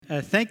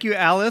Thank you,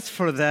 Alice,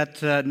 for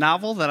that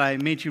novel that I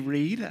made you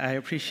read. I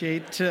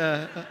appreciate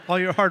all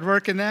your hard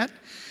work in that.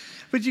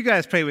 Would you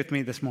guys pray with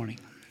me this morning?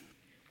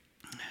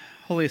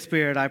 Holy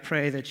Spirit, I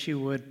pray that you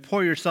would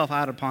pour yourself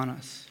out upon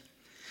us,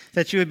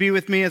 that you would be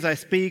with me as I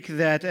speak,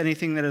 that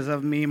anything that is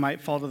of me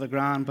might fall to the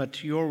ground,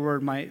 but your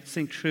word might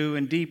sink true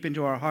and deep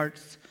into our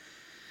hearts.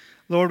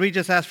 Lord, we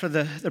just ask for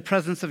the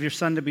presence of your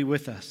Son to be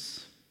with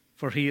us,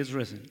 for he is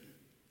risen.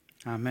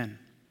 Amen.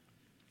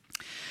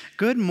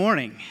 Good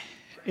morning.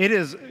 It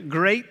is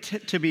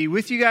great to be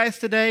with you guys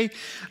today.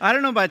 I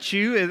don't know about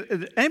you.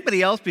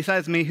 Anybody else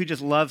besides me who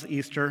just loves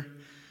Easter?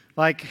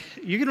 Like,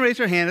 you can raise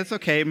your hand. It's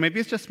okay. Maybe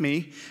it's just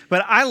me.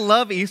 But I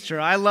love Easter.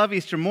 I love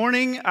Easter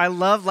morning. I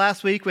loved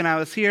last week when I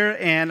was here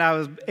and I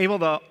was able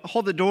to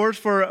hold the doors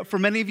for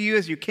many of you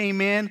as you came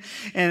in.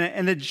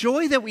 And the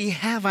joy that we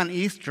have on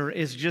Easter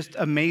is just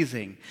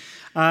amazing.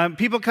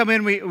 People come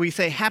in, we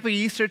say Happy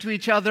Easter to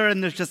each other,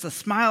 and there's just a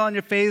smile on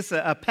your face,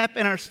 a pep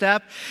in our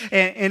step,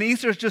 and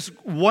Easter is just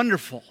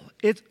wonderful.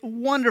 It's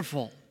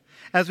wonderful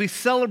as we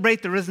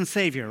celebrate the risen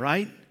Savior,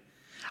 right?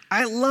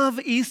 I love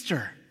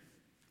Easter.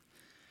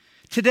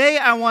 Today,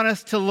 I want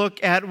us to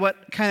look at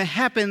what kind of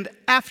happened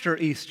after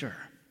Easter.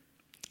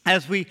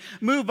 As we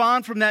move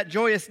on from that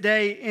joyous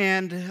day,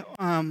 and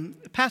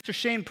Pastor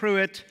Shane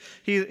Pruitt,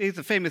 he's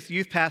a famous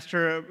youth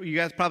pastor. You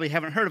guys probably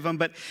haven't heard of him,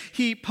 but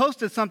he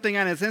posted something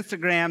on his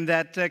Instagram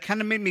that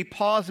kind of made me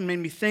pause and made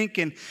me think,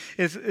 and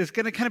is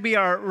going to kind of be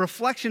our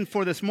reflection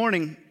for this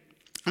morning.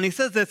 And he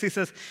says this, he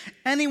says,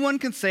 anyone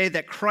can say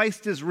that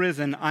Christ is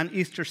risen on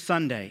Easter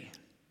Sunday,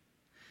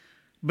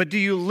 but do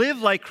you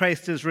live like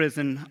Christ is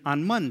risen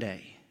on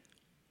Monday?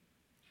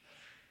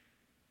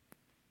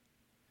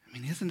 I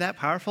mean, isn't that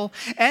powerful?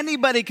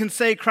 Anybody can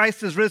say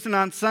Christ is risen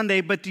on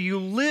Sunday, but do you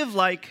live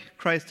like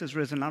Christ is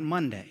risen on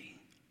Monday?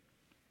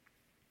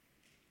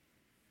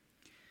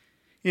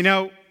 You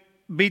know,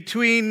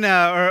 between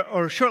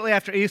or shortly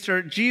after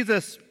Easter,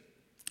 Jesus,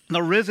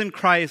 the risen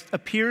Christ,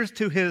 appears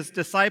to his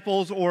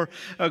disciples or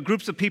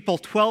groups of people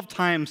 12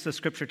 times, the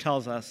scripture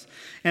tells us.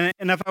 And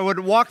if I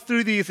would walk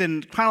through these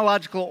in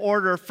chronological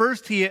order,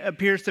 first he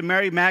appears to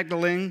Mary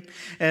Magdalene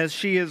as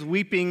she is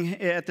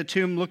weeping at the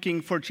tomb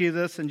looking for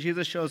Jesus, and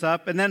Jesus shows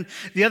up. And then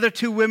the other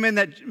two women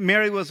that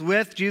Mary was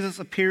with, Jesus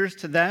appears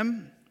to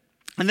them.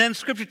 And then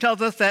scripture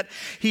tells us that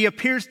he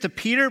appears to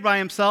Peter by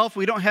himself.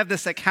 We don't have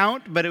this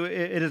account, but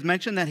it is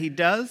mentioned that he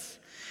does.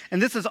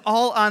 And this is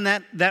all on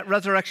that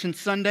Resurrection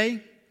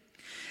Sunday.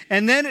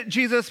 And then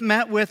Jesus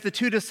met with the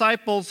two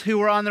disciples who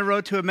were on the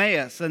road to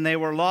Emmaus, and they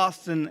were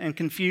lost and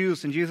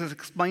confused, and Jesus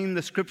explained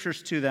the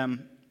scriptures to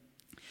them.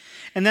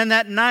 And then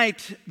that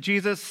night,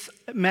 Jesus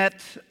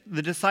met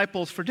the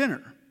disciples for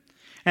dinner.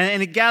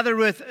 And he gathered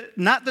with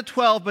not the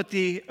 12, but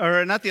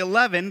not the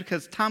 11,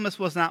 because Thomas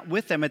was not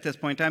with them at this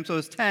point in time, so it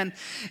was 10.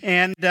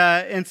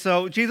 And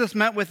so Jesus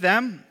met with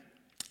them.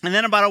 And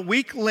then about a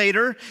week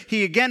later,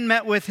 he again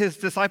met with his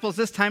disciples.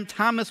 This time,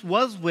 Thomas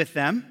was with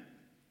them.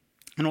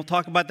 And we'll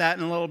talk about that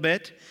in a little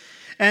bit.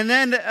 And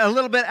then a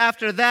little bit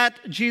after that,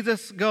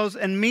 Jesus goes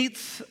and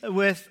meets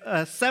with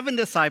 7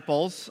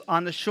 disciples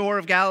on the shore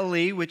of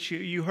Galilee, which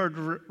you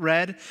heard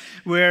read,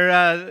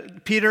 where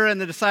Peter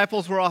and the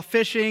disciples were off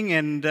fishing,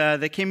 and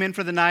they came in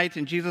for the night,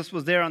 and Jesus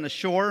was there on the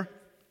shore.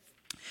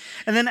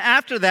 And then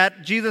after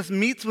that, Jesus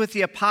meets with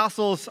the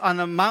apostles on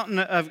the mountain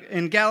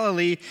in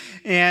Galilee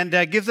and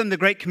gives them the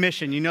Great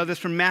Commission. You know this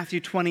from Matthew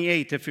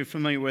 28, if you're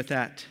familiar with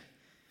that.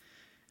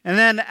 And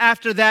then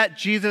after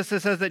that, it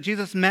says that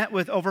Jesus met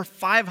with over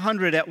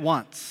 500 at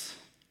once.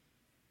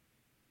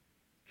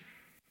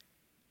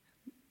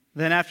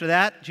 Then after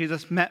that,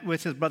 Jesus met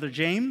with his brother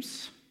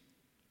James.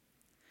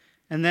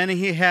 And then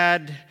he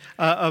had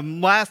a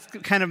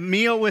last kind of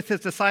meal with his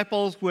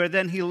disciples where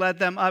then he led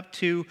them up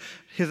to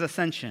his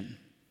ascension.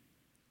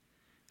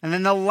 And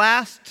then the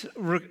last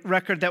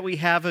record that we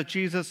have of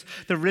Jesus,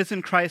 the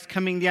risen Christ,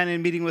 coming down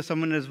and meeting with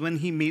someone is when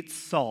he meets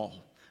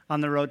Saul on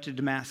the road to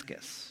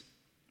Damascus.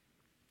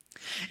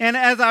 And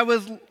as I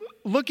was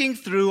looking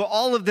through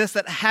all of this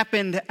that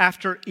happened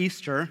after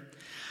Easter,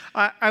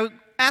 I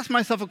asked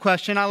myself a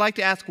question. I like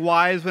to ask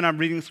whys when I'm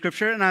reading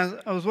Scripture, and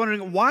I was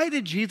wondering, why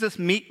did Jesus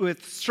meet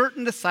with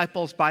certain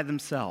disciples by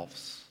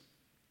themselves?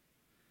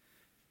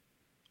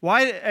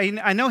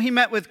 I know he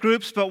met with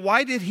groups, but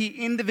why did he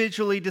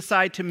individually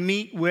decide to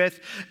meet with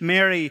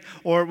Mary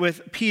or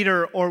with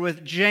Peter or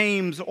with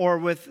James or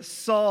with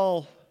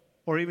Saul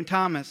or even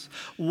Thomas?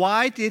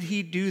 Why did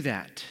he do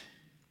that?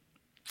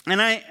 And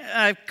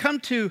I've come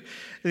to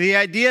the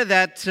idea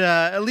that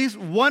at least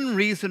one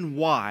reason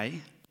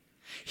why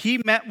he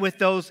met with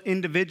those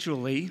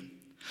individually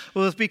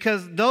was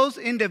because those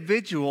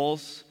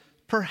individuals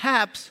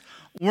perhaps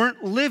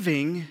weren't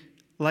living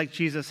like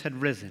Jesus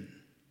had risen.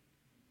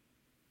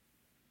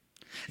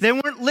 They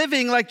weren't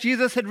living like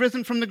Jesus had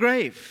risen from the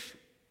grave.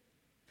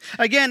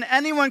 Again,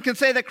 anyone can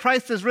say that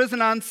Christ is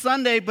risen on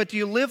Sunday, but do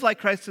you live like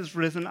Christ is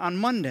risen on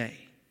Monday?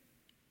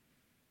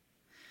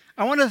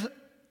 I want to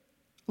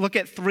look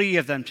at 3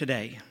 of them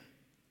today: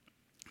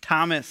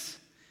 Thomas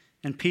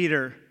and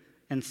Peter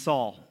and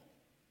Saul.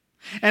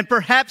 And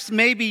perhaps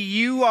maybe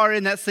you are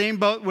in that same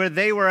boat where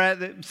they were at,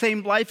 the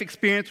same life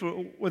experience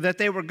that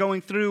they were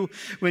going through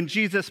when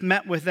Jesus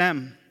met with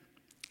them.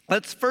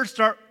 Let's first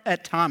start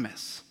at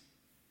Thomas.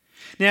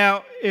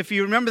 Now, if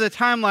you remember the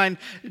timeline,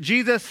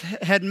 Jesus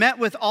had met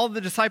with all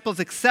the disciples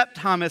except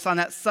Thomas on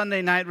that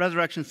Sunday night,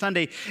 Resurrection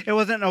Sunday. It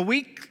wasn't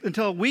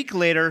until a week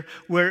later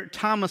where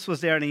Thomas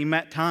was there and he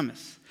met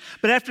Thomas.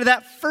 But after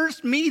that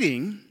first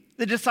meeting,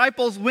 the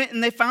disciples went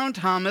and they found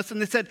Thomas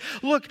and they said,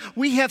 "Look,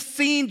 we have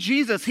seen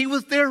Jesus. He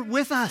was there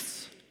with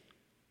us."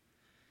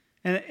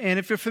 And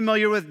if you're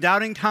familiar with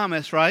doubting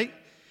Thomas, right?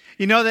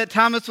 You know that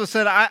Thomas was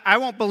said, I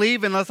won't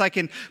believe unless I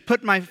can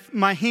put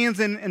my hands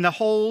in the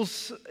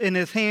holes in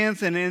his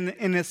hands and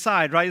in his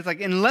side, right? It's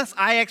like, unless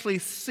I actually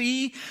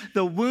see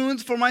the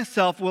wounds for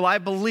myself, will I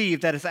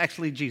believe that it's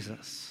actually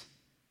Jesus?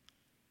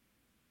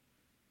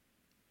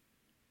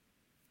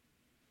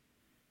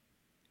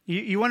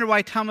 You wonder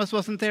why Thomas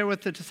wasn't there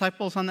with the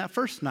disciples on that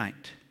first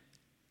night.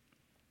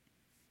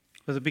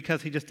 Was it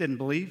because he just didn't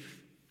believe?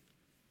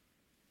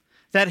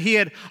 That he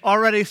had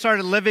already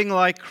started living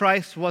like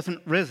Christ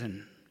wasn't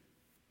risen?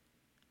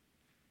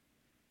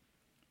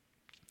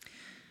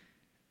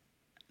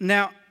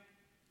 Now,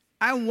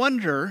 I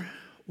wonder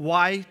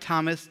why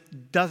Thomas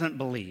doesn't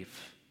believe.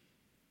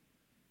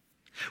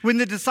 When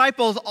the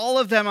disciples, all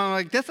of them, I'm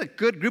like, that's a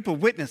good group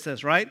of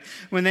witnesses, right?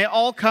 When they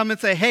all come and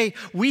say, "Hey,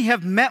 we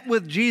have met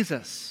with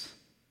Jesus."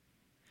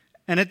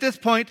 And at this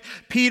point,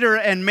 Peter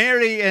and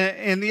Mary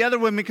and the other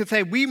women could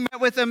say, "We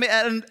met with him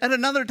at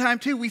another time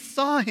too. We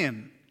saw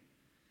him."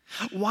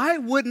 Why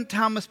wouldn't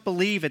Thomas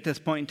believe at this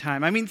point in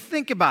time? I mean,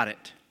 think about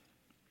it.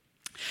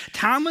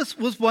 Thomas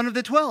was one of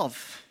the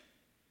 12.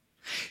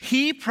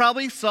 He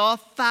probably saw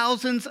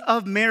thousands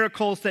of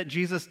miracles that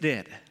Jesus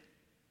did.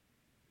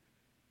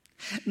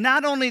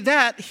 Not only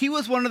that, he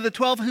was one of the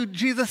 12 who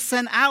Jesus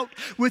sent out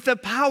with the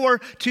power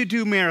to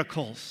do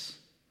miracles.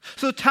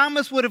 So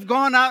Thomas would have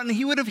gone out and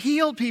he would have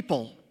healed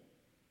people.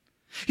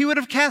 He would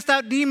have cast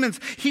out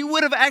demons. He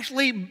would have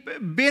actually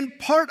been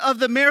part of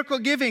the miracle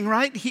giving,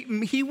 right?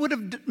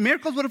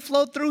 Miracles would have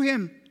flowed through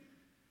him.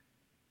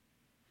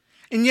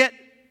 And yet,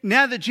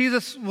 now that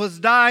Jesus was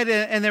died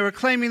and they were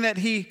claiming that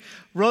he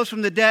rose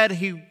from the dead,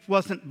 he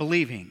wasn't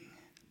believing.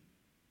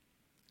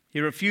 He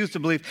refused to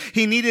believe.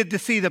 He needed to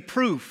see the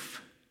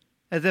proof,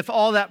 as if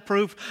all that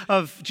proof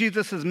of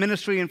Jesus'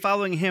 ministry and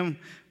following him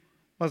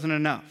wasn't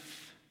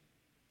enough.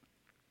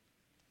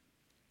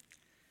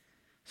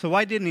 So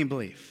why didn't he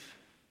believe?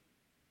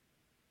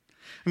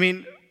 I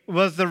mean,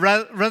 was the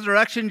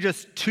resurrection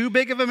just too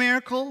big of a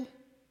miracle?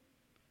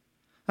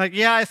 Like,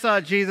 yeah, I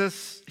saw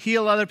Jesus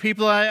heal other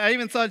people. I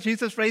even saw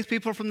Jesus raise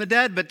people from the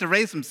dead, but to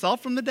raise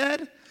himself from the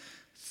dead,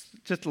 it's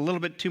just a little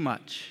bit too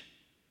much.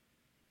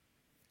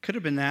 Could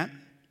have been that.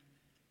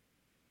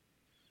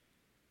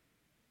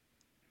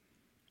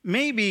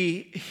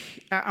 Maybe,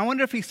 I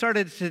wonder if he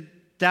started to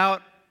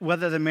doubt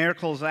whether the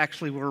miracles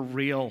actually were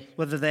real,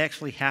 whether they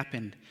actually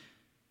happened.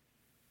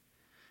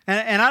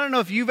 And I don't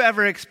know if you've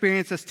ever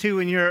experienced this too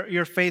in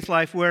your faith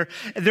life, where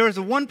there was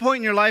one point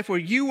in your life where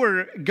you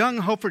were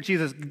gung-ho for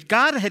Jesus.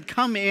 God had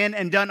come in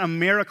and done a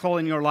miracle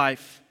in your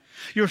life.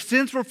 Your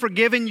sins were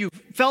forgiven. You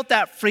felt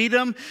that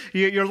freedom.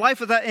 Your life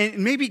was that, and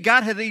maybe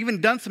God had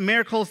even done some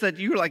miracles that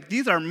you were like,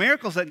 these are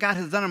miracles that God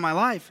has done in my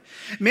life.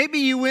 Maybe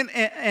you went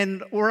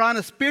and were on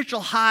a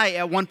spiritual high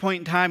at one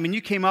point in time, and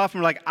you came off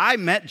and were like, I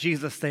met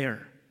Jesus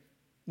there.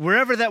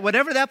 Whatever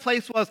that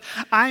place was,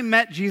 I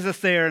met Jesus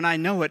there and I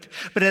know it.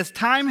 But as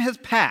time has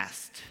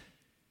passed,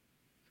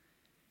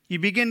 you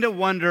begin to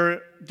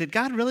wonder, did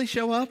God really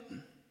show up?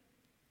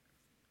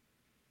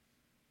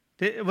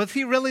 Was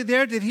he really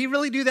there? Did he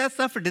really do that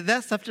stuff, or did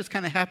that stuff just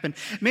kind of happen?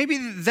 Maybe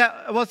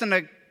that wasn't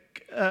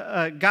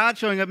a God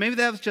showing up. Maybe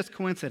that was just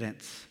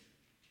coincidence.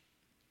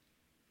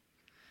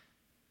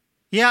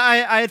 Yeah,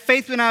 I had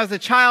faith when I was a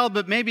child,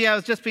 but maybe I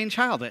was just being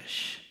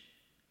childish.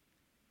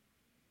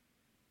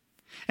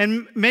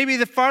 And maybe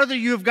the farther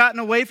you have gotten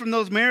away from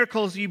those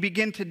miracles, you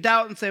begin to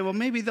doubt and say, well,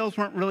 maybe those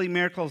weren't really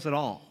miracles at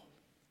all.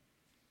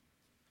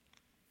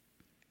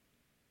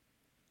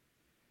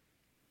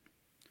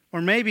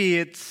 Or maybe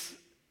it's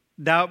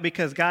doubt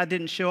because God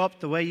didn't show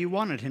up the way you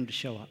wanted him to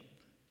show up.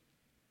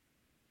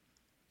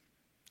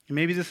 And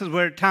maybe this is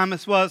where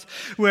Thomas was,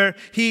 where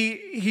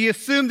he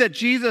assumed that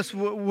Jesus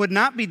would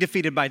not be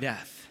defeated by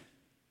death.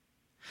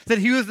 That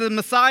he was the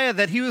Messiah,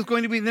 that he was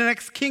going to be the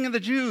next king of the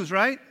Jews,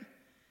 right?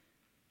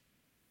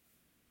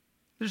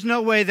 There's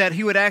no way that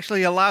he would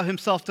actually allow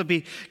himself to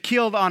be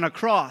killed on a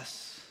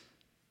cross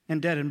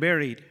and dead and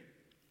buried.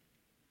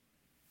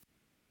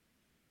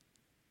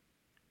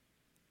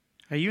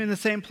 Are you in the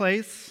same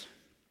place?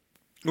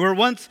 Where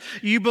once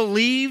you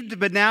believed,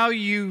 but now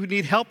you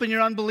need help in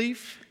your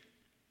unbelief?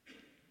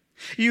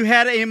 You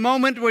had a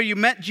moment where you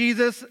met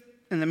Jesus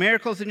and the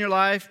miracles in your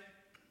life,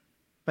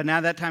 but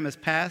now that time has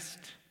passed.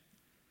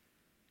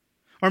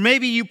 Or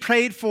maybe you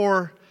prayed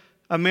for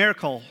a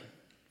miracle,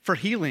 for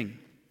healing,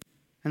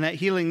 and that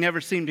healing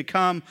never seemed to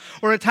come.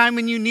 Or a time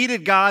when you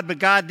needed God, but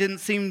God didn't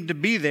seem to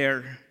be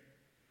there,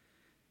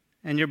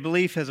 and your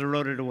belief has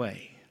eroded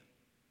away.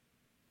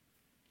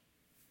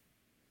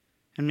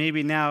 And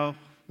maybe now,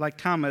 like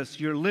Thomas,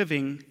 you're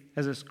living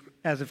as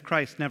if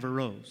Christ never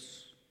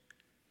rose.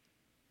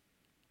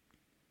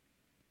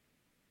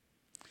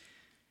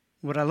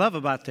 What I love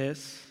about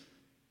this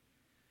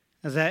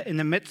is that in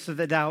the midst of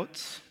the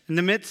doubts, in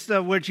the midst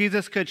of where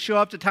Jesus could show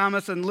up to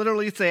Thomas and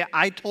literally say,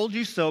 I told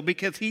you so,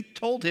 because he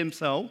told him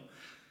so,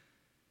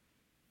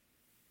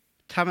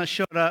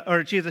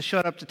 Jesus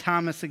showed up to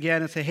Thomas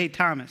again and said, hey,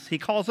 Thomas. He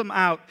calls him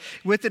out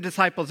with the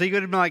disciples. He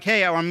could have been like,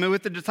 hey, I'm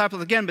with the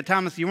disciples again, but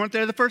Thomas, you weren't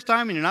there the first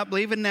time and you're not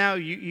believing now.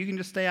 You can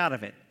just stay out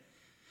of it.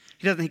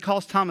 He doesn't. He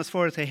calls Thomas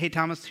forward and says, hey,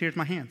 Thomas, here's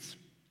my hands.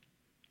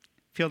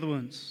 Feel the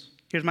wounds.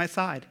 Here's my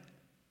side.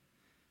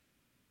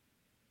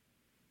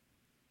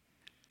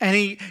 And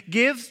he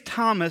gives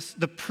Thomas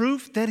the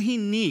proof that he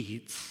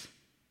needs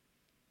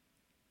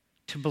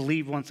to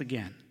believe once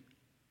again.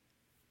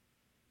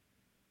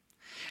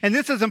 And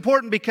this is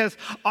important because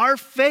our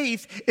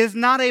faith is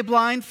not a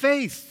blind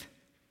faith.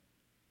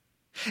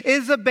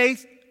 It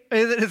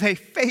is a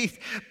faith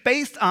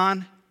based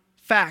on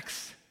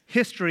facts,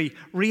 history,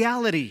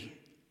 reality.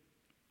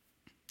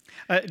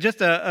 Just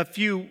a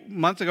few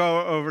months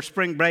ago over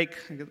spring break,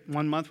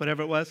 1 month,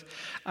 whatever it was,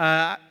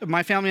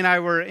 my family and I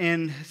were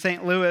in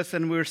St. Louis,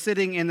 and we were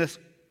sitting in this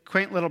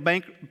quaint little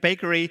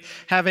bakery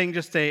having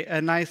just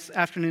a nice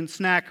afternoon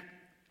snack.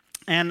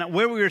 And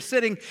where we were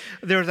sitting,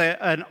 there was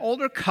an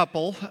older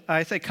couple.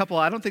 I say couple,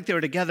 I don't think they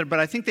were together, but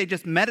I think they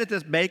just met at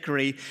this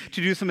bakery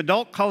to do some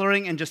adult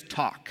coloring and just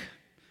talk.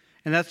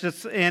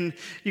 And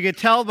you could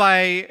tell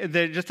by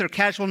just their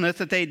casualness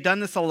that they'd done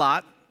this a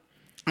lot.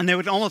 And they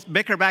would almost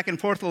bicker back and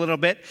forth a little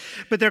bit.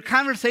 But their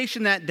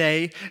conversation that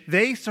day,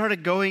 they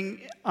started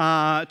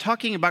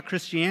talking about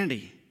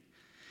Christianity.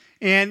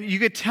 And you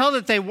could tell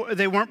that they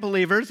weren't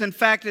believers. In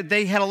fact,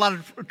 they had a lot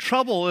of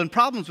trouble and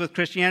problems with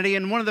Christianity.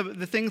 And one of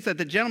the things that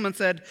the gentleman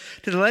said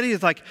to the lady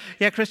is like,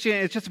 yeah,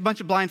 Christianity, it's just a bunch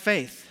of blind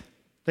faith.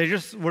 We're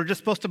just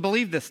supposed to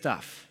believe this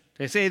stuff.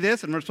 They say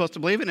this, and we're supposed to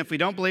believe it. And if we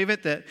don't believe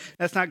it,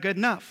 that's not good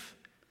enough.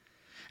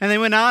 And they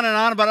went on and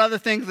on about other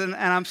things. And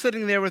I'm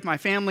sitting there with my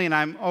family, and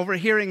I'm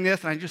overhearing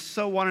this. And I just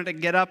so wanted to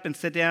get up and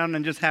sit down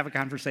and just have a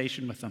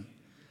conversation with them.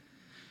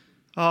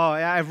 Oh,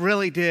 yeah, I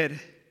really did.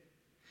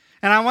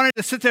 And I wanted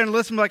to sit there and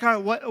listen, like,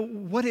 all right,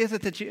 what is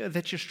it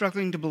that you're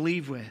struggling to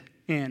believe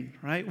in,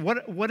 right?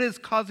 What is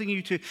causing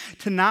you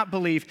to not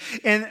believe?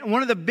 And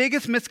one of the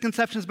biggest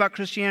misconceptions about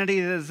Christianity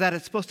is that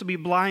it's supposed to be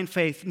blind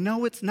faith.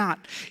 No, it's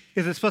not.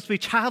 Is it supposed to be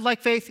childlike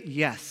faith?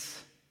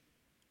 Yes,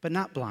 but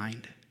not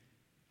blind.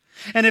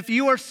 And if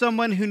you are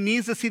someone who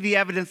needs to see the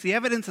evidence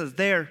is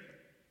there.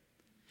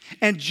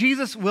 And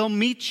Jesus will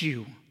meet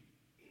you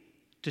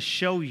to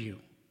show you.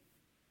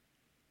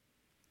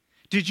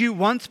 Did you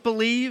once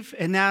believe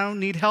and now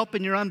need help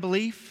in your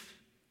unbelief?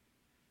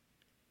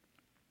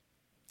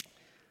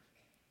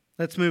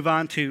 Let's move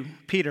on to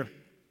Peter.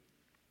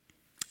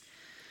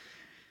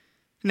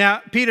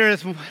 Now, Peter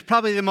is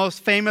probably the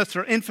most famous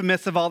or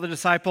infamous of all the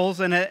disciples.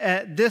 And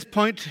at this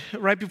point,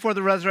 right before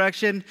the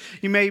resurrection,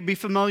 you may be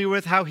familiar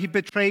with how he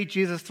betrayed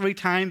Jesus 3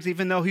 times,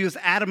 even though he was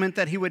adamant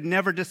that he would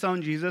never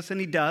disown Jesus,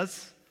 and he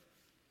does.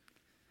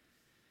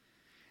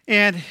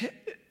 And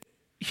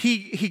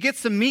he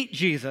gets to meet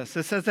Jesus.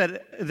 It says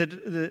that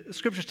the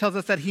scripture tells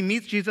us that he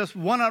meets Jesus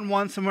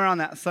one-on-one somewhere on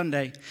that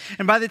Sunday.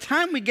 And by the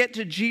time we get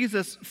to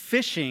Jesus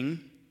fishing,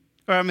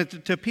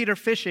 to Peter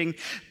fishing,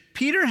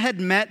 Peter had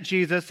met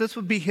Jesus. This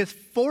would be his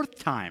 4th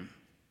time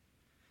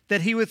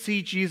that he would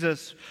see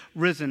Jesus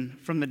risen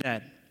from the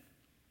dead.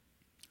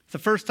 The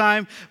first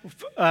time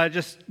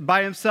just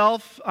by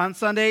himself on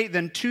Sunday,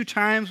 then 2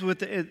 times with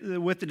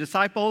the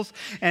disciples,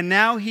 and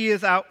now he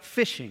is out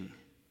fishing.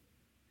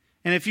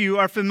 And if you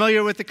are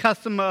familiar with the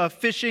custom of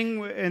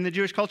fishing in the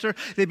Jewish culture,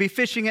 they'd be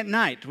fishing at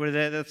night,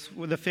 that's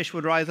where the fish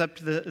would rise up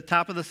to the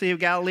top of the Sea of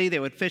Galilee. They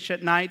would fish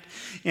at night,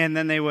 and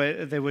then they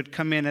would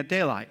come in at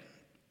daylight.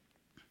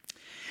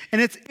 And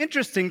it's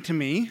interesting to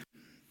me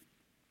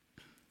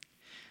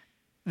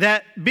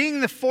that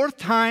being the 4th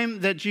time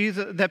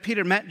that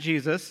Peter met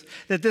Jesus,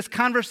 that this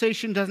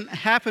conversation doesn't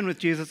happen with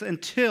Jesus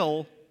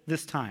until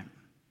this time.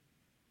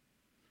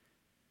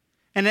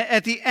 And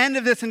at the end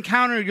of this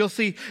encounter, you'll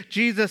see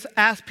Jesus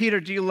ask Peter,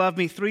 do you love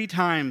me 3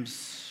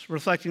 times,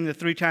 reflecting the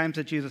 3 times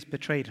that Jesus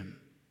betrayed him.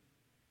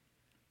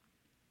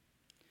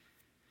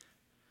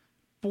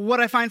 But what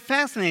I find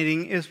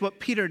fascinating is what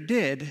Peter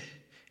did.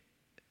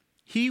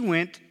 He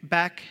went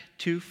back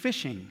to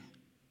fishing.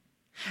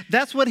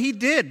 That's what he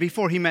did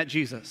before he met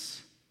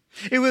Jesus.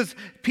 It was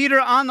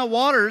Peter on the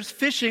waters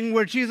fishing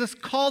where Jesus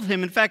called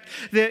him. In fact,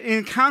 the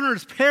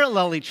encounters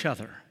parallel each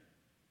other.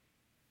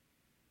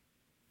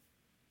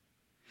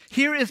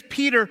 Here is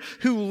Peter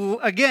who,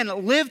 again,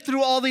 lived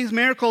through all these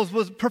miracles,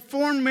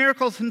 performed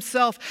miracles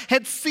himself,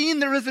 had seen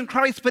the risen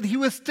Christ, but he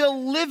was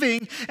still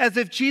living as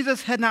if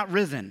Jesus had not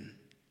risen.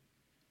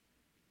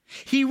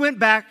 He went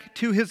back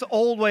to his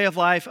old way of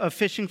life of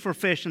fishing for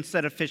fish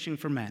instead of fishing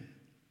for men.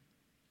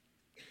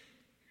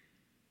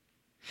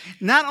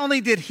 Not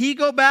only did he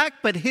go back,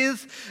 but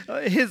his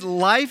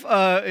life,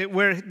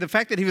 where the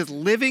fact that he was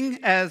living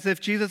as if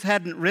Jesus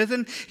hadn't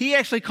risen, he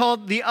actually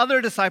called the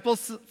other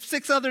disciples,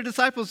 6 other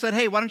disciples, said,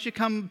 hey, why don't you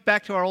come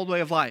back to our old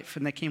way of life?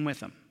 And they came with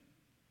him.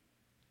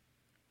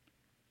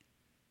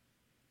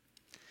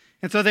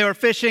 And so they were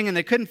fishing, and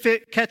they couldn't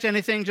catch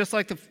anything, just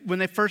like when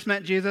they first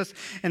met Jesus.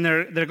 And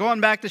they're going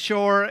back to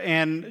shore,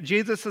 and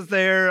Jesus is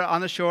there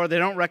on the shore. They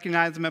don't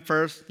recognize him at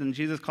first. And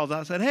Jesus calls out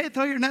and said, hey,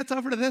 throw your nets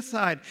over to this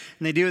side.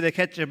 And they do. They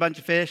catch a bunch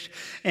of fish.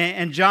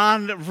 And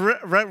John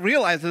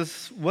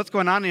realizes what's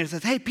going on, and he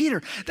says, hey,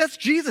 Peter, that's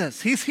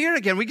Jesus. He's here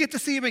again. We get to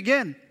see him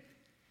again.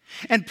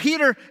 And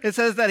Peter, it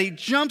says that he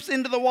jumps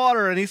into the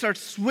water, and he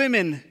starts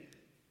swimming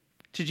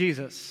to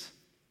Jesus.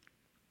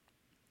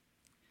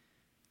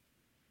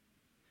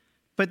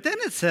 But then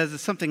it says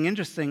it's something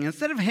interesting.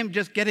 Instead of him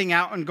just getting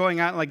out and going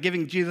out and like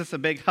giving Jesus a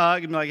big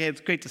hug and be like, hey, it's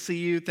great to see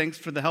you. Thanks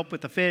for the help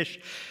with the fish.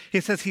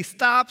 He says he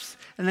stops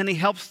and then he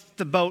helps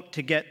the boat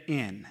to get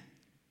in.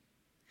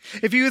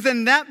 If he was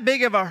in that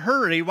big of a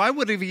hurry, why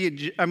would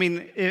he,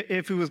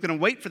 if he was going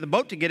to wait for the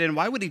boat to get in,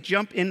 why would he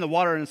jump in the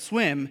water and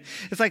swim?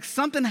 It's like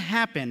something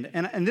happened,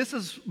 and this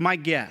is my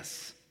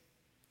guess,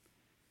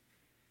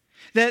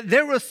 that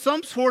there was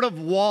some sort of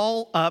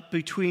wall up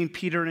between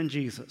Peter and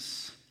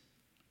Jesus.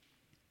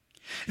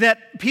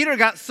 That Peter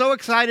got so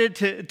excited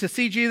to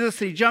see Jesus,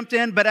 he jumped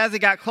in, but as he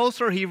got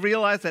closer, he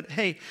realized that,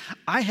 hey,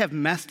 I have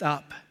messed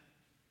up.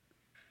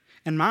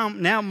 And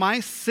now my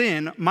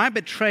sin, my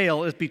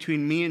betrayal is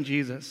between me and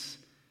Jesus.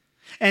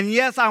 And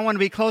yes, I want to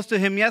be close to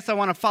him. Yes, I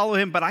want to follow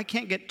him, but I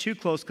can't get too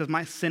close because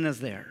my sin is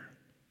there.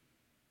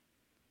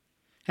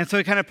 And so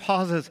he kind of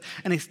pauses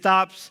and he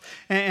stops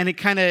and he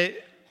kind of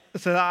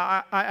says,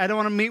 I don't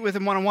want to meet with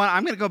him one-on-one.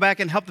 I'm going to go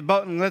back and help the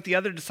boat and let the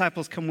other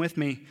disciples come with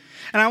me.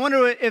 And I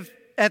wonder if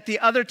at the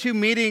other 2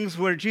 meetings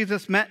where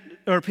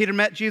Peter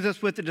met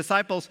Jesus with the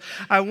disciples,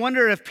 I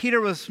wonder if Peter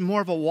was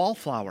more of a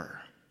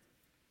wallflower,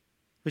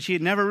 which he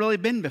had never really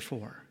been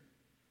before.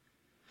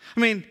 I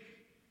mean,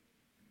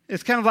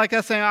 it's kind of like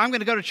us saying, I'm going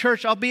to go to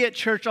church, I'll be at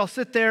church, I'll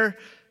sit there,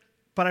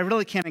 but I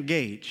really can't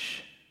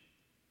engage.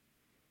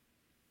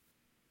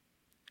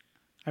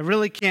 I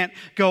really can't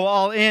go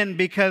all in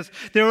because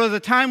there was a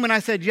time when I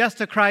said yes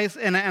to Christ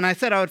and I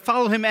said I would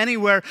follow him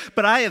anywhere,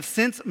 but I have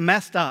since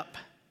messed up.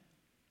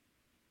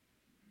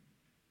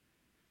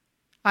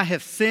 I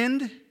have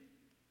sinned,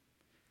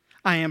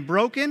 I am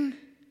broken,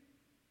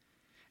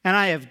 and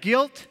I have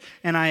guilt,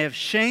 and I have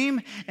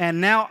shame, and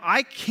now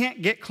I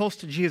can't get close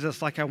to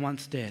Jesus like I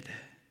once did.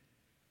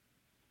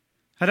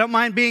 I don't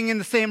mind being in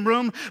the same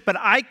room, but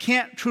I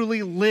can't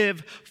truly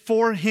live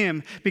for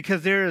him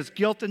because there is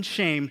guilt and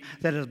shame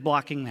that is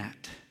blocking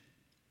that.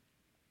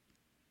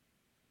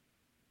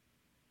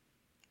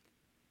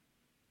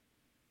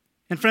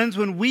 And friends,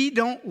 when we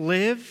don't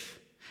live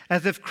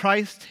as if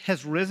Christ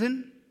has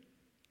risen,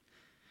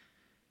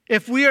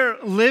 if we are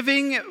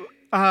living in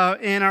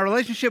our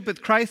relationship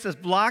with Christ as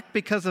blocked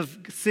because of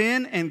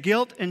sin and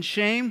guilt and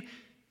shame,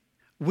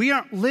 we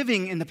aren't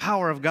living in the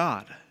power of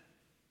God.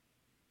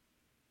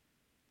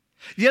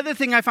 The other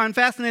thing I find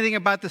fascinating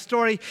about the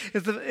story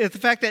is the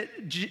fact that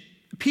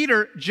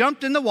Peter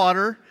jumped in the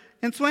water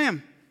and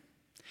swam.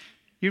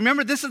 You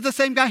remember, this is the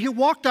same guy who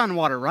walked on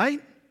water,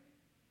 right?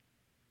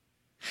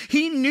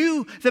 He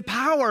knew the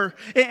power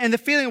and the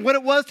feeling of what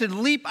it was to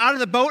leap out of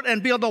the boat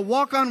and be able to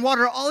walk on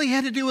water. All he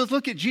had to do was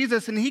look at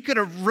Jesus, and he could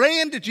have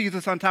ran to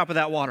Jesus on top of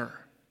that water.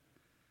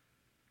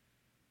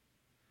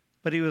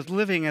 But he was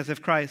living as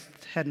if Christ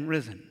hadn't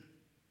risen.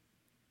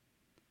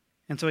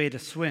 And so he had to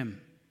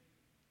swim.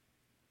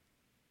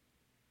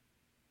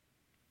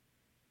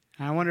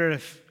 And I wonder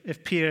if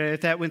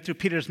that went through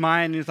Peter's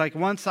mind. He was like,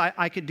 once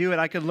I could do it,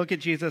 I could look at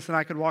Jesus and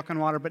I could walk on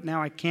water, but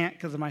now I can't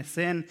because of my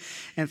sin.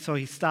 And so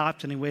he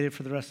stopped and he waited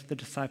for the rest of the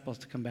disciples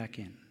to come back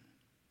in.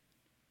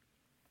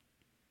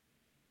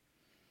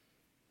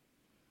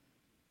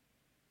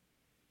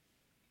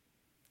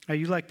 Are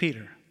you like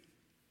Peter?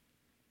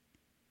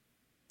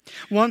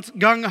 Once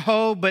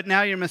gung-ho, but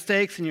now your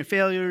mistakes and your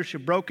failures,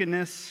 your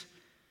brokenness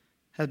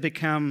has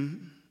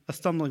become a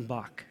stumbling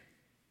block.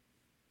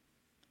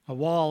 A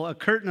wall, a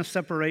curtain of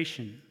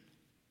separation.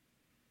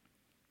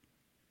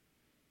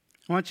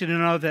 I want you to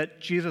know that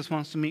Jesus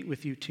wants to meet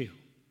with you too.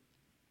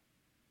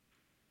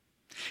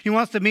 He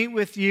wants to meet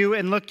with you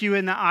and look you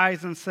in the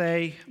eyes and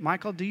say,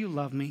 Michael, do you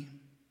love me?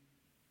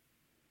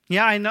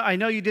 Yeah, I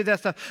know you did that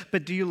stuff,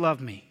 but do you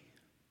love me?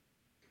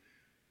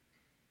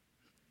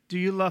 Do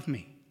you love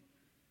me?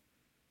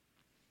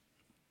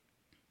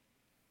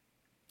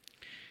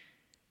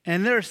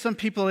 And there are some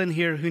people in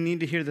here who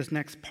need to hear this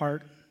next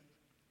part.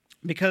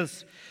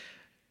 Because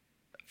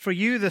for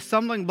you, the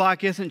stumbling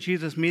block isn't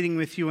Jesus meeting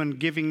with you and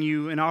giving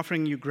you and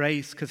offering you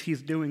grace, because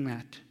he's doing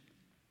that.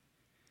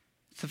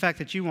 It's the fact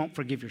that you won't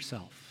forgive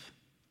yourself.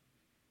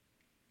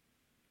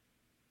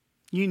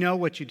 You know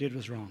what you did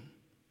was wrong.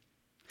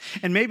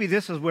 And maybe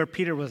this is where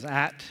Peter was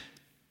at.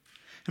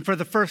 And for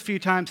the first few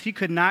times, he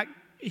could not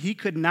he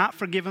could not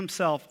forgive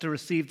himself to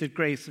receive the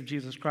grace of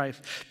Jesus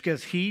Christ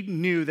because he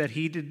knew that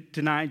he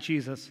denied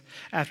Jesus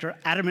after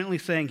adamantly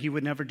saying he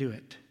would never do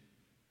it.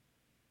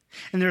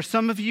 And there are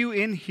some of you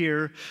in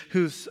here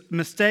whose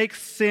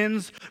mistakes,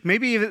 sins,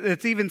 maybe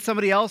it's even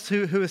somebody else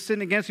who has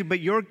sinned against you, but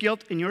your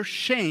guilt and your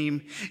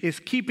shame is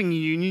keeping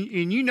you.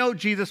 And you know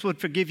Jesus would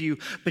forgive you,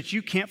 but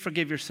you can't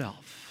forgive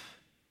yourself.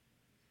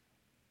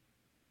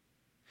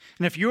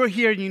 And if you're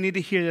here and you need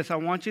to hear this, I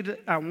want you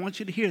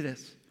to hear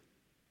this.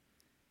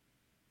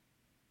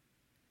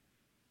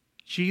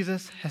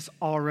 Jesus has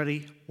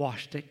already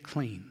washed it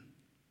clean.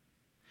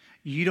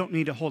 You don't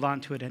need to hold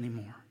on to it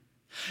anymore.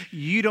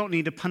 You don't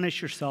need to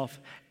punish yourself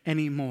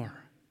anymore.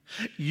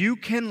 You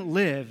can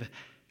live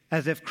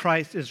as if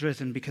Christ is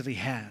risen because he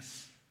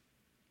has.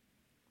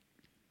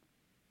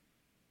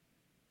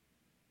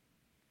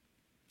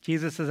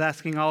 Jesus is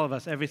asking all of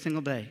us every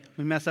single day.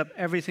 We mess up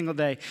every single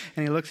day.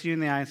 And he looks you in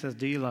the eye and says,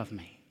 do you love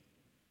me?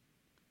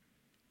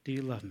 Do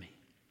you love me?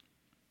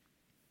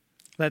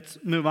 Let's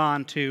move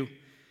on to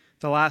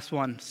the last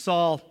one,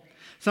 Saul.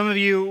 Some of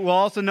you will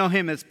also know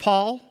him as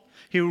Paul,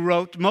 who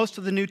wrote most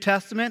of the New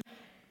Testament.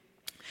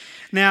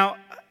 Now,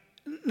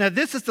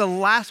 this is the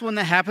last one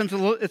that happens.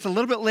 It's a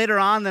little bit later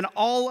on than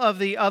all of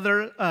the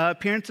other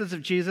appearances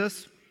of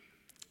Jesus.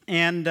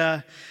 And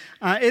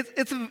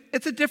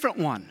it's a different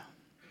one.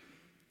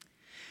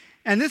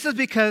 And this is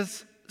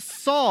because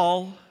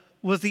Saul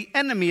was the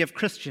enemy of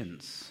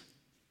Christians.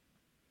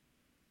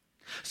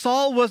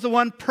 Saul was the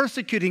one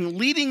persecuting,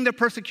 leading the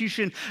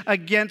persecution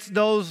against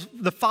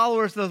the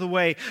followers of the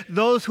way,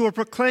 those who were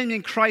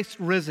proclaiming Christ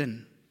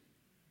risen.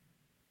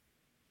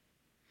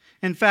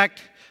 In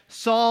fact,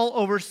 Saul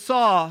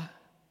oversaw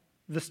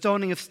the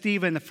stoning of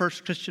Stephen, the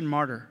first Christian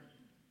martyr.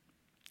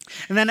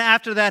 And then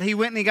after that, he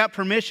went and he got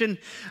permission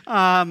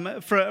from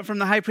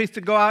the high priest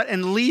to go out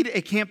and lead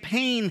a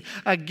campaign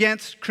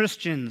against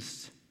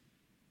Christians,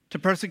 to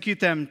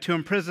persecute them, to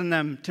imprison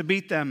them, to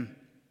beat them.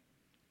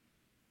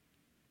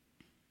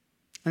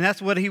 And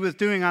that's what he was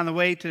doing on the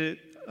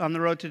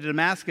road to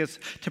Damascus,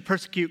 to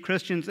persecute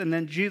Christians. And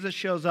then Jesus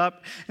shows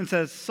up and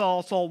says,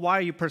 Saul, Saul, why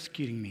are you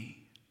persecuting me?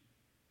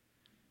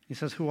 He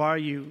says, who are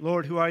you?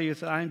 Lord, who are you? He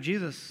says, I am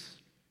Jesus.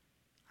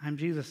 I am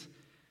Jesus.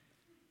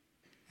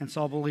 And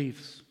Saul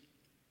believes.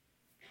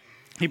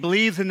 He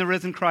believes in the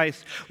risen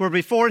Christ, where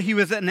before he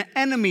was an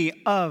enemy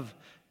of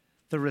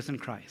the risen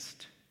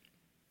Christ.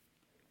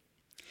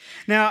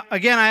 Now,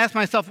 again, I ask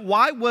myself,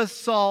 why was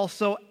Saul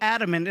so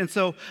adamant and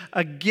so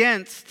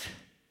against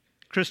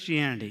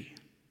Christianity?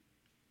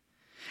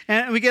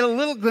 And we get a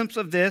little glimpse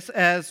of this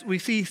as we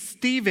see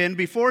Stephen,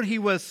 before he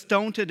was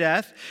stoned to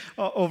death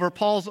over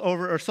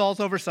Saul's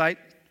oversight.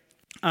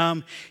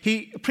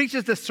 He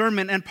preaches this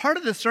sermon, and part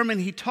of the sermon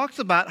he talks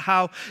about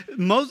how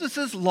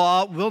Moses'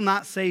 law will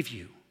not save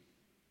you.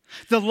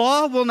 The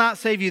law will not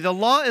save you. The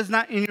law is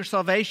not in your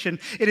salvation.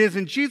 It is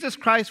in Jesus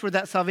Christ where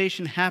that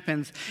salvation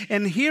happens.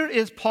 And here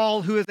is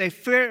Paul, who is a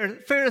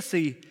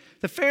Pharisee,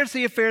 the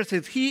Pharisee of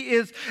Pharisees. He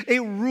is a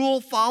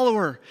rule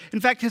follower. In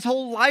fact, his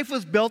whole life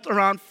was built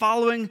around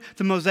following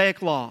the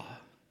Mosaic law.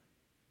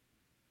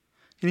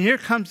 And here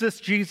comes this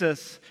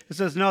Jesus who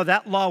says, no,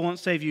 that law won't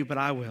save you, but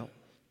I will.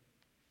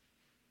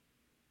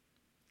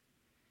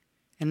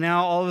 And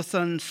now all of a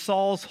sudden,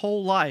 Saul's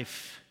whole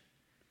life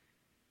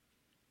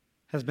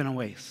has been a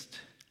waste.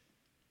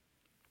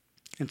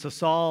 And so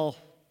Saul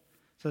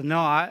says, no,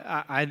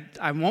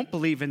 I won't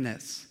believe in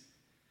this.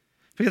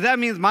 Because that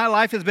means my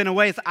life has been a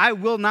waste. I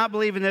will not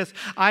believe in this.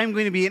 I am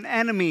going to be an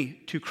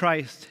enemy to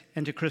Christ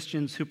and to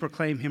Christians who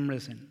proclaim him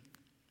risen.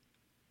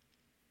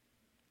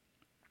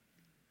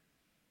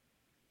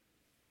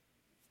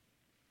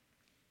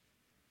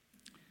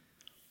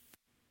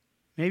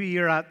 Maybe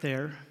you're out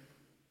there,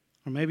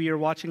 or maybe you're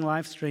watching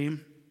live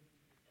stream,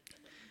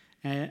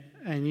 and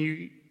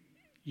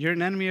you're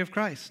an enemy of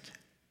Christ.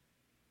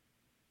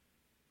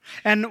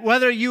 And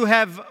whether you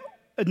have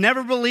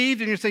never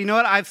believed and you're saying, you know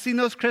what, I've seen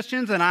those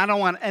Christians and I don't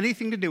want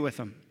anything to do with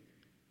them.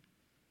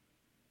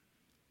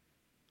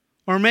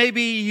 Or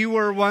maybe you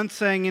were once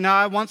saying, you know,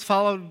 I once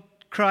followed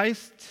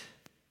Christ,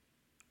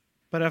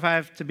 but if I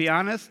have to be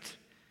honest,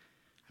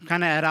 I'm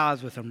kind of at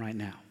odds with him right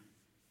now.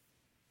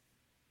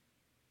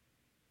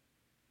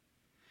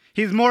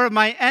 He's more of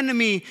my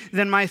enemy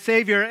than my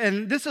Savior.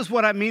 And this is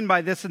what I mean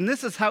by this. And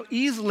this is how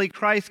easily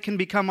Christ can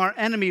become our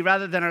enemy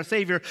rather than our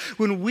Savior.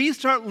 When we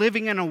start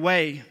living in a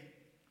way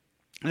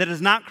that is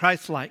not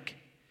Christ-like.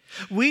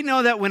 We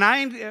know that when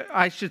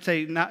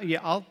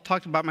I'll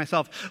talk about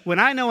myself. When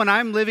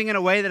I'm living in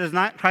a way that is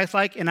not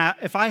Christ-like, and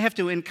if I have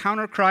to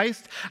encounter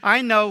Christ,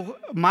 I know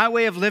my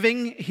way of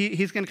living,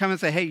 he's going to come and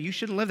say, hey, you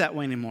shouldn't live that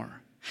way anymore.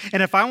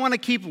 And if I want to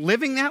keep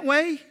living that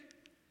way,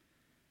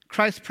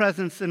 Christ's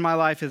presence in my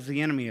life is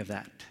the enemy of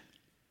that.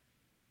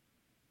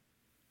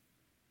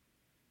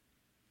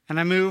 And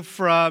I move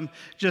from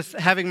just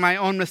having my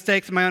own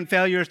mistakes and my own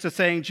failures to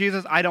saying,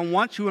 Jesus, I don't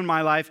want you in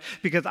my life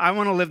because I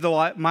want to live the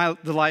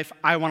life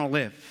I want to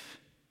live.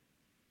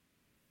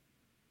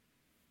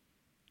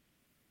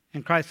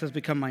 And Christ has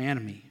become my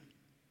enemy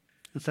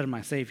instead of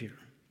my Savior.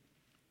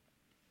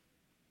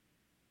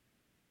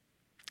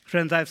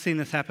 Friends, I've seen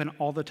this happen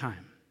all the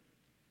time.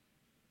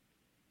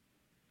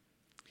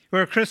 There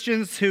are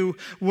Christians who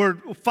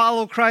would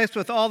follow Christ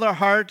with all their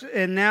heart,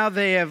 and now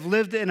they have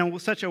lived in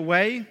such a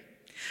way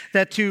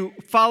that to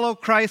follow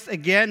Christ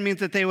again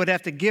means that they would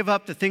have to give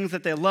up the things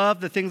that they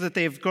love, the things that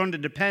they've grown to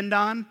depend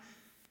on,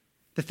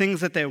 the things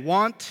that they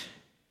want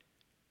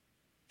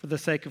for the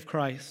sake of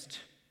Christ.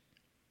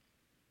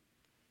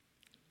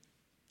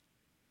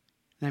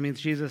 That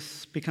means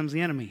Jesus becomes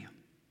the enemy.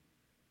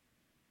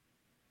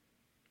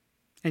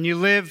 And you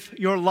live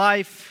your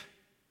life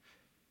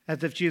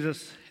as if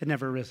Jesus had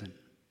never risen.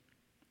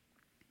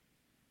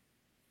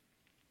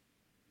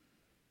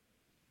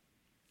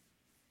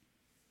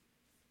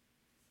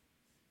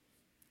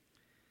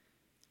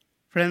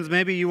 Friends,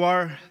 maybe you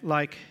are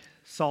like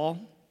Saul,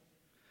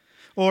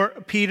 or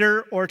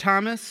Peter, or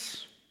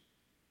Thomas.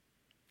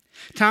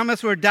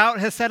 Thomas, where doubt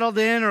has settled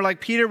in, or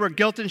like Peter, where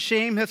guilt and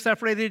shame have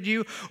separated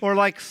you, or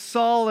like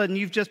Saul, and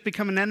you've just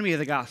become an enemy of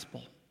the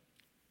gospel.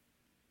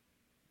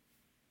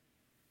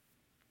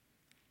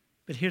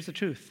 But here's the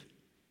truth.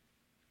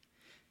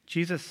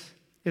 Jesus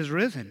is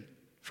risen,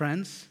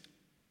 friends.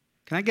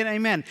 Can I get an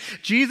amen?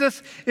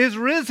 Jesus is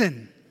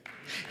risen.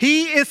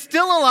 He is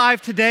still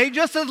alive today,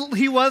 just as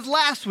he was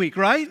last week,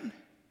 right?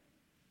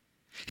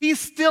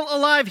 He's still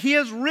alive. He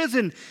has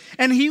risen,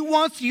 and he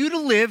wants you to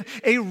live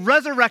a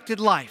resurrected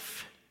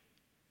life.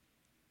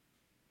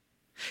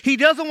 He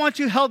doesn't want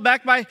you held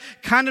back by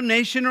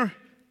condemnation, or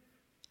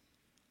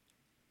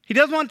he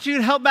doesn't want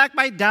you held back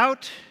by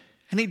doubt,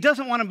 and he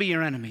doesn't want to be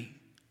your enemy.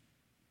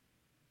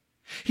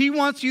 He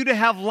wants you to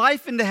have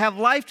life, and to have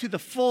life to the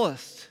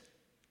fullest.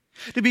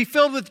 To be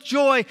filled with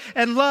joy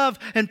and love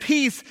and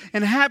peace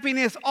and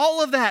happiness,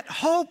 all of that,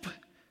 hope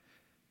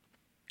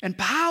and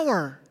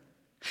power.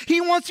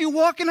 He wants you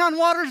walking on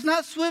waters,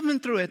 not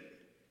swimming through it.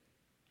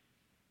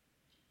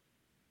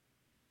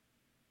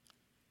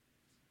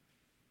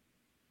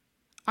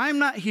 I'm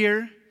not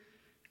here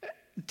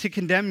to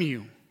condemn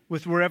you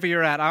with wherever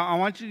you're at. I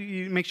want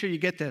you to make sure you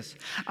get this.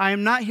 I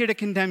am not here to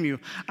condemn you.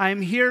 I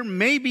am here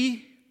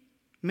maybe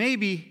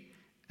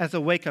as a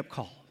wake-up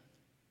call.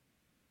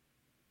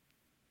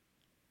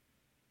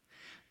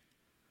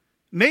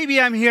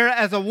 Maybe I'm here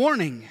as a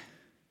warning,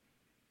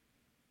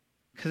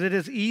 because it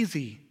is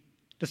easy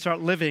to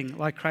start living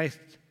like Christ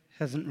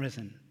hasn't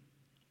risen.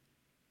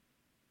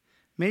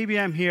 Maybe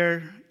I'm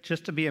here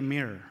just to be a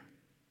mirror.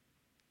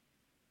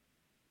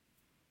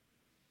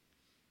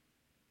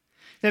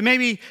 That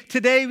maybe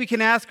today we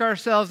can ask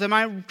ourselves, am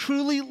I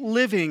truly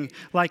living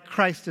like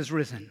Christ is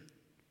risen?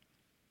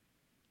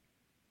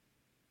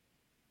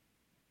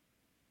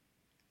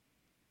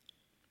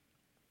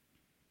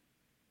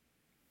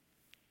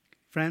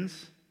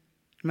 Friends,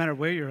 no matter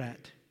where you're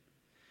at,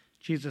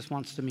 Jesus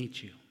wants to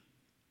meet you.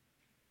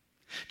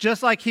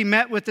 Just like he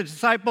met with the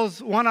disciples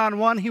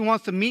one-on-one, he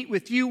wants to meet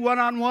with you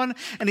one-on-one,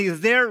 and he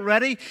is there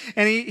ready,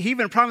 and he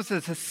even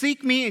promises to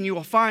seek me and you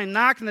will find,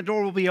 knock, and the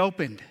door will be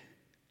opened.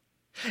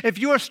 If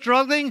you are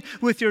struggling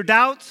with your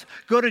doubts,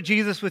 go to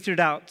Jesus with your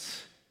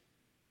doubts.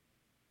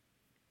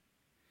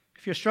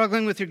 If you're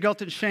struggling with your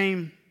guilt and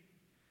shame,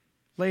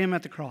 lay him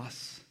at the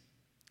cross.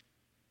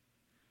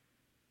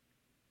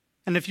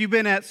 And if you've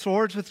been at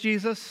swords with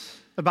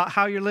Jesus about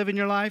how you're living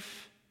your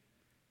life,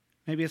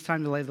 maybe it's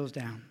time to lay those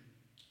down.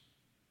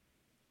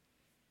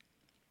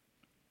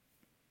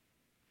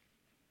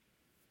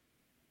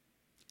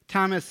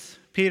 Thomas,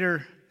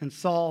 Peter, and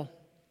Saul,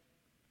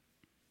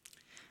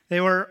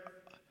 they were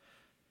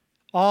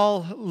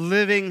all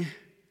living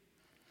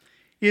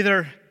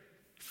either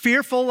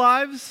fearful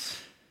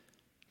lives,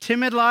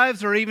 timid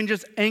lives, or even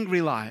just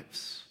angry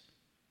lives.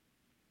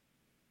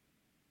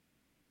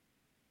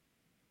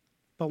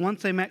 But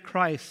once they met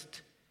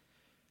Christ,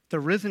 the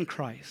risen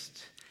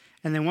Christ,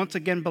 and they once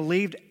again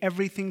believed,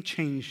 everything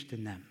changed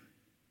in them.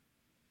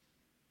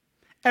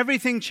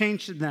 Everything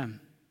changed in them.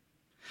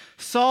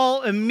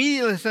 Saul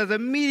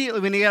immediately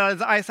when he got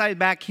his eyesight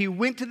back, he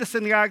went to the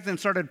synagogues and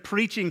started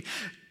preaching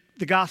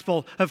the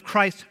gospel of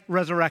Christ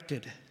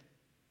resurrected.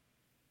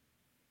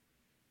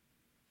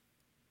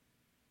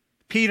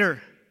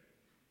 Peter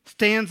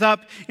stands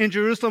up in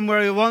Jerusalem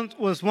where he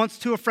was once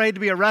too afraid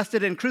to be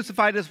arrested and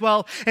crucified as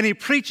well, and he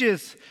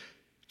preaches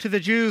to the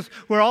Jews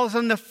where all of a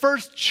sudden the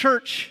first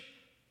church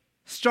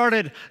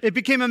started. It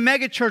became a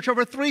mega church,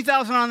 over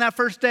 3,000 on that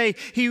first day.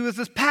 He was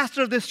this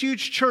pastor of this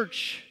huge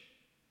church.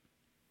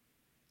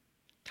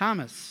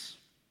 Thomas,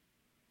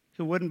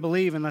 who wouldn't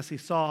believe unless he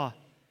saw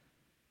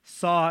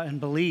and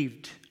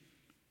believed.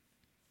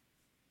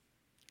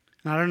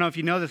 And I don't know if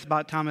you know this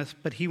about Thomas,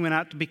 but he went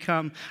out to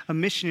become a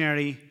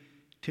missionary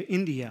to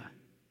India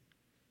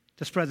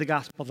to spread the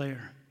gospel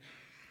there.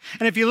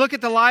 And if you look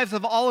at the lives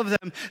of all of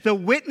them, the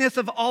witness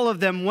of all of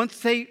them, once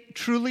they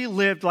truly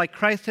lived like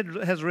Christ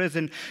has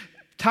risen,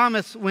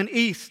 Thomas went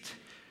east,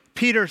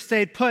 Peter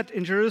stayed put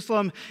in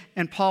Jerusalem,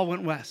 and Paul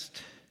went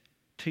west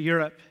to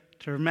Europe,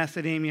 to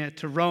Macedonia,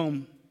 to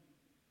Rome.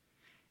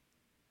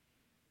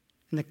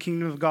 And the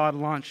kingdom of God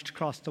launched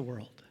across the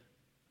world.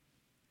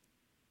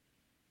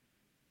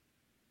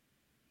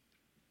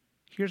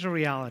 Here's a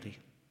reality.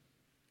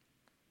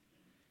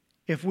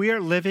 If we are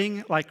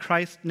living like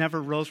Christ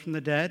never rose from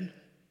the dead,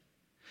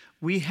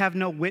 we have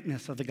no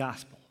witness of the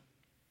gospel.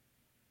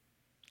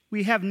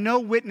 We have no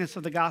witness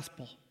of the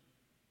gospel.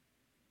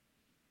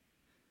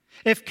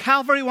 If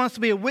Calvary wants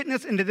to be a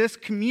witness into this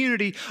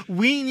community,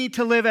 we need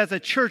to live as a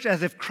church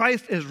as if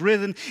Christ is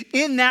risen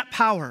in that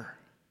power,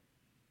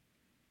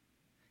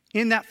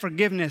 in that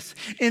forgiveness,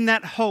 in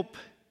that hope.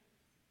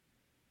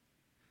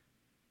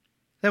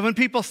 That when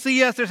people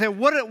see us, they say,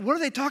 what are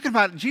they talking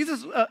about?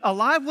 Jesus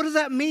alive? What does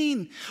that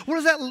mean? What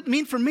does that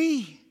mean for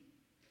me?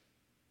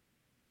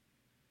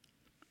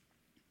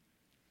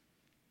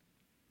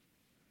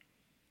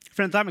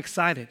 Friends, I'm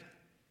excited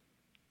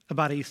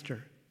about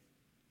Easter.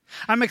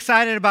 I'm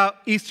excited about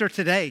Easter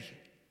today,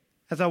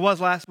 as I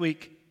was last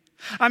week.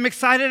 I'm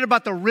excited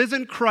about the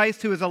risen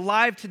Christ who is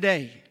alive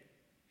today.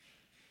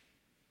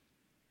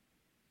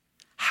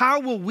 How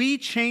will we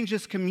change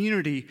this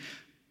community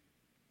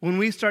when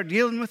we start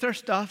dealing with our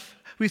stuff,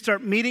 we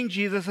start meeting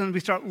Jesus, and we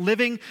start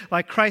living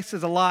like Christ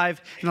is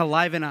alive and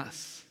alive in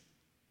us?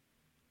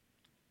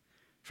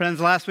 Friends,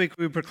 last week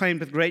we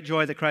proclaimed with great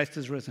joy that Christ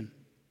is risen.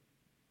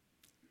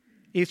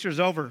 Easter's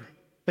over,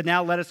 but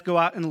now let us go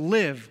out and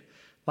live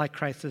like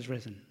Christ is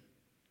risen.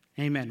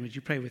 Amen. Would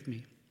you pray with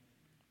me?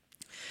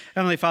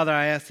 Heavenly Father,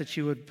 I ask that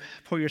you would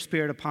pour your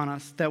Spirit upon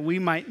us, that we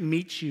might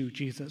meet you,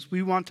 Jesus.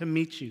 We want to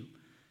meet you.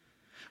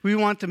 We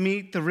want to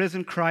meet the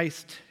risen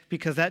Christ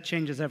because that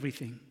changes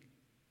everything.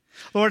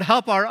 Lord,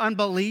 help our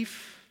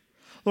unbelief.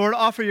 Lord,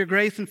 offer your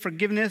grace and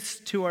forgiveness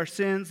to our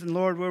sins. And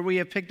Lord, where we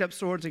have picked up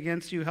swords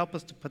against you, help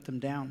us to put them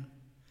down,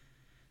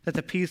 that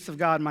the peace of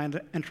God might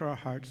enter our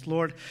hearts.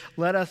 Lord,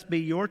 let us be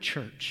your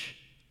church,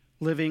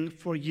 living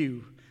for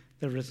you,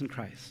 the risen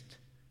Christ.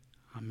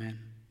 Amen.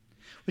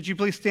 Would you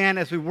please stand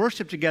as we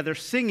worship together,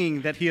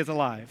 singing that he is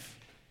alive?